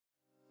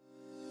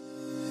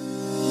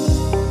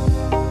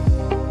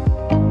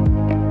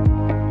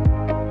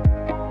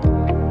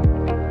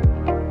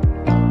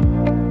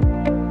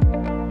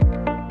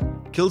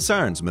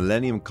Kilsaran's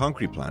Millennium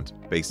concrete plant,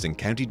 based in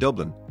County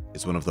Dublin,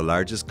 is one of the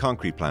largest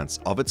concrete plants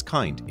of its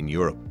kind in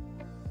Europe.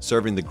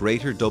 Serving the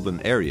greater Dublin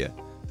area,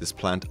 this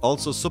plant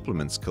also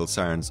supplements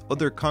Kilsaran's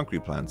other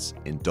concrete plants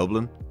in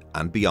Dublin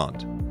and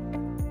beyond.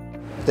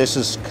 This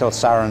is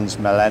Kilsaran's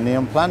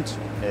Millennium plant.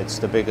 It's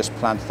the biggest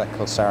plant that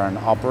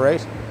Kilsaran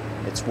operate.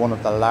 It's one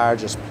of the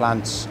largest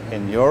plants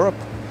in Europe.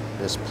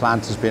 This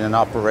plant has been in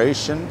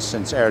operation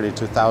since early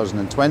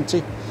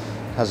 2020.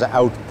 It has an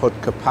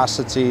output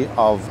capacity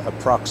of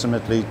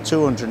approximately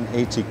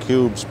 280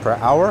 cubes per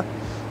hour,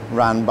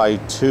 ran by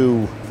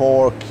two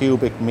 4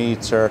 cubic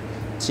meter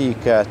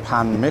Tikka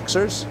pan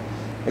mixers.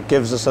 It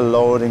gives us a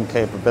loading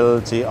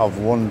capability of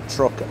 1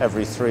 truck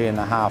every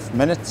 3.5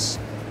 minutes,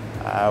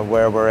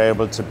 where we're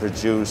able to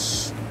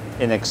produce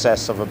in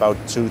excess of about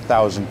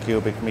 2,000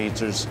 cubic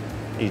meters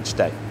each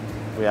day.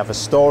 We have a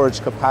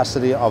storage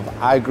capacity of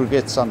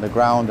aggregates on the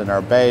ground in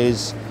our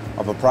bays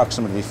of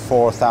approximately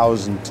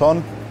 4,000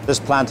 tonne. This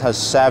plant has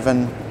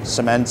 7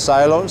 cement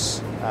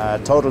silos,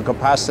 total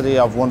capacity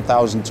of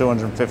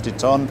 1,250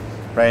 tonne,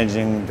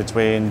 ranging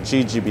between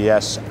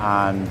GGBS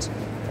and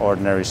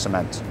ordinary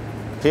cement.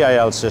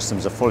 PIL system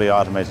is a fully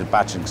automated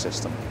batching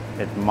system.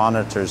 It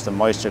monitors the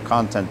moisture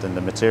content in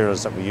the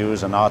materials that we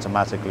use and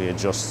automatically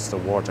adjusts the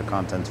water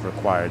content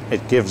required.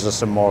 It gives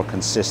us a more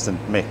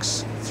consistent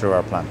mix through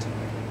our plant.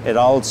 It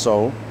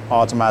also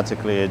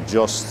automatically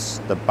adjusts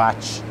the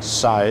batch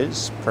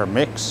size per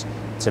mix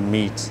to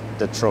meet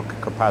the truck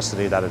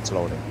capacity that it's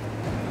loading.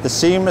 The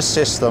seamless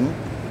system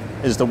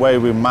is the way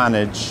we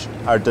manage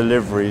our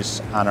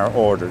deliveries and our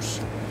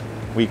orders.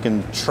 We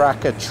can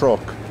track a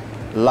truck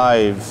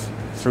live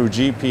through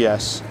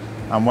GPS,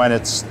 and when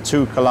it's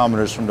 2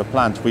 kilometers from the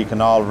plant, we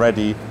can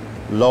already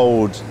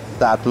load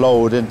that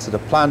load into the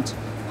plant,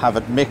 have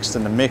it mixed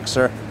in the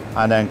mixer,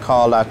 and then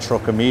call that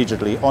truck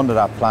immediately under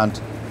that plant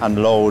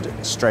and load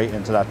straight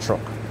into that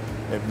truck.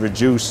 It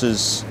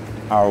reduces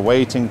our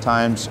waiting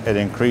times, it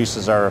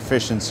increases our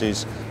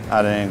efficiencies,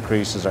 and it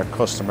increases our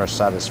customer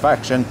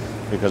satisfaction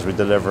because we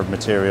deliver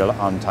material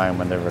on time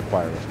when they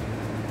require it.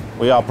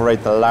 We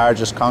operate the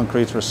largest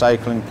concrete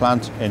recycling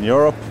plant in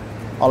Europe.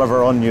 All of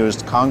our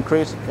unused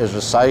concrete is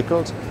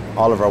recycled.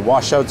 All of our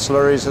washout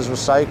slurries is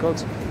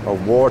recycled. Our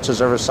waters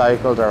are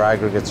recycled. Our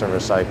aggregates are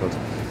recycled.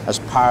 As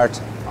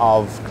part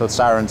of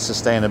Kilsaran's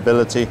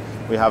sustainability,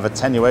 we have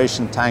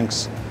attenuation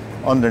tanks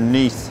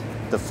underneath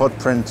the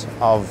footprint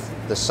of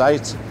the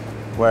site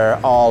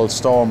where all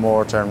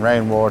stormwater and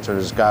rainwater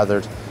is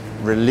gathered,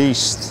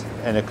 released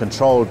in a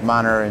controlled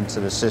manner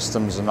into the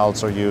systems and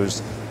also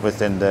used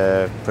within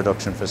the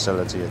production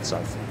facility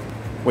itself.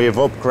 We have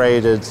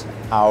upgraded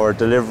our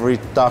delivery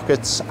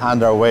dockets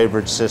and our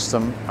weighbridge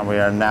system, and we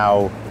are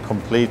now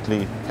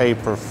completely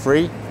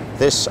paper-free.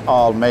 This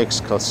all makes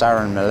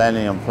Kilsaran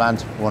Millennium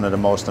plant one of the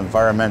most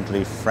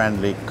environmentally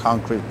friendly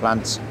concrete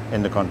plants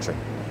in the country.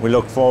 We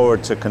look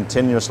forward to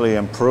continuously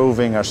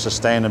improving our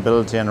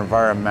sustainability and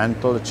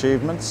environmental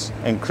achievements,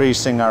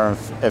 increasing our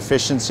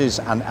efficiencies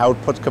and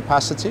output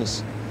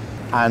capacities,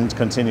 and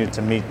continue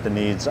to meet the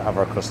needs of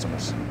our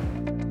customers.